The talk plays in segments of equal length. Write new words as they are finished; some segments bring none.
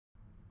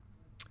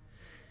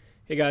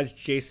Hey guys,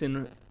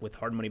 Jason with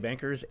Hard Money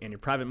Bankers and your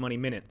Private Money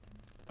Minute.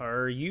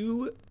 Are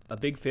you a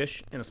big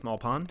fish in a small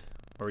pond?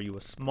 Or are you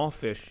a small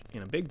fish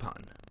in a big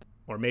pond?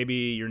 Or maybe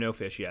you're no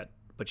fish yet,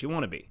 but you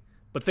want to be.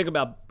 But think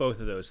about both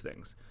of those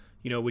things.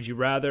 Would you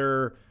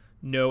rather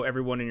know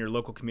everyone in your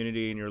local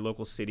community, in your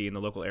local city, in the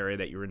local area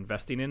that you're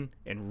investing in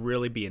and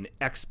really be an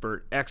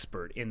expert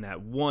in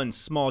that one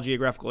small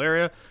geographical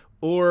area?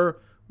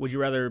 Or would you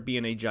rather be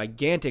in a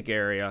gigantic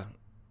area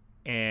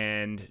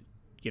and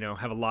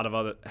have a lot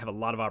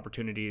of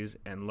opportunities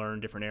and learn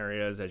different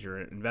areas as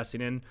you're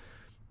investing in?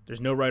 There's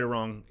no right or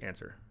wrong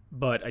answer.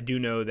 But I do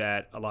know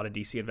that a lot of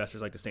DC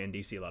investors like to stay in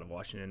DC. A lot of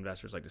Washington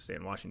investors like to stay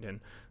in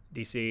Washington,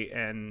 DC,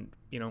 and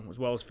as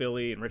well as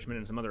Philly and Richmond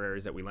and some other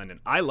areas that we lend in.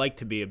 I like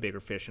to be a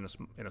bigger fish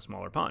in a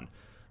smaller pond,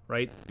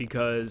 right?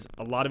 Because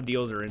a lot of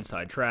deals are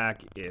inside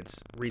track.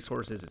 It's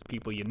resources, it's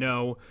people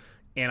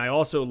and I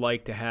also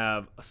like to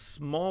have a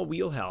small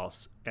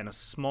wheelhouse and a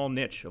small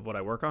niche of what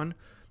I work on.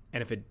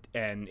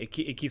 And it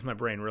keeps my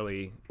brain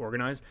really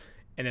organized.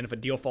 And then if a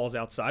deal falls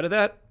outside of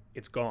that,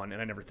 it's gone,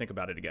 and I never think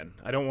about it again.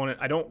 I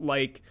don't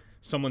like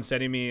someone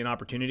sending me an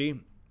opportunity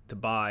to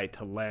buy,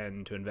 to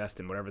lend, to invest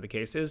in, whatever the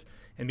case is,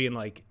 and being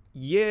like,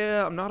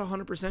 yeah, I'm not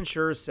 100%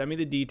 sure. Send me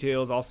the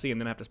details. I'll see, and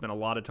then I have to spend a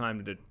lot of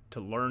time to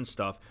learn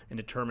stuff and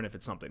determine if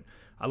it's something.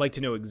 I like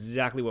to know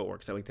exactly what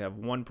works. I like to have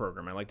one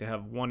program. I like to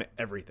have one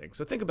everything.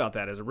 So think about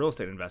that as a real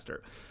estate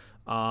investor.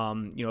 A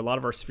lot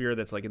of our sphere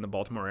that's like in the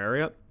Baltimore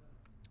area,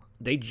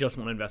 they just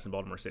want to invest in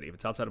Baltimore City. If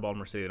it's outside of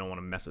Baltimore City, they don't want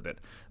to mess with it.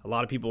 A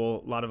lot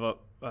of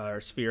our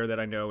sphere that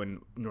I know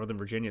in Northern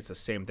Virginia, it's the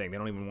same thing. They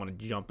don't even want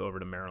to jump over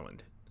to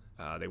Maryland.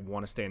 They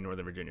want to stay in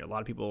Northern Virginia. A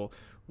lot of people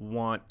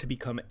want to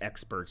become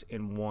experts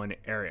in one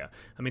area.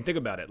 I mean, think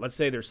about it. Let's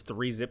say there's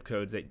 3 zip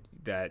codes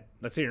that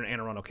let's say you're in Anne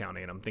Arundel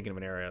County, and I'm thinking of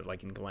an area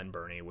like in Glen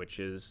Burnie, which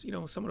is,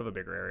 somewhat of a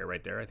bigger area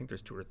right there. I think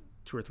there's two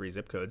or three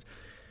zip codes.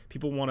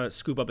 People want to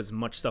scoop up as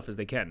much stuff as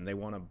they can. They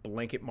want to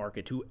blanket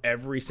market to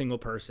every single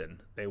person.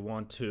 They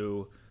want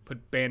to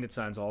put bandit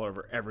signs all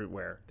over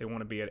everywhere. They want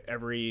to be at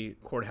every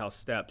courthouse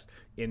steps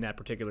in that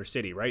particular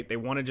city, right? They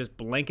want to just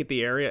blanket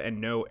the area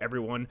and know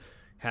everyone,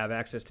 have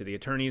access to the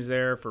attorneys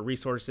there for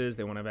resources.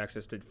 They want to have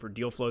access for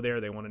deal flow there.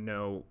 They want to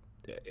know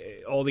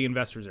all the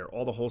investors there,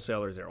 all the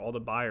wholesalers there, all the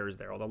buyers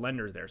there, all the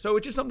lenders there. So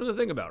it's just something to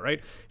think about, right?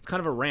 It's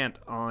kind of a rant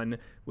on,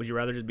 would you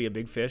rather just be a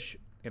big fish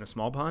in a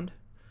small pond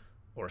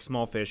or a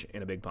small fish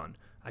in a big pond?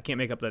 I can't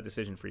make up that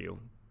decision for you,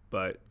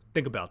 but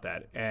think about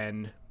that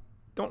and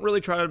don't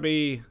really try to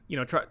be,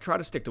 try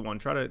to stick to one.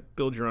 Try to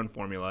build your own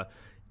formula,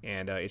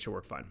 and it should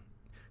work fine.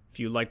 If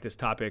you like this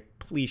topic,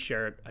 please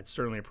share it. I'd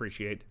certainly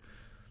appreciate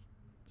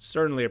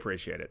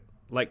it.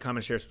 Like,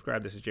 comment, share,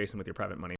 subscribe. This is Jason with your Private Money.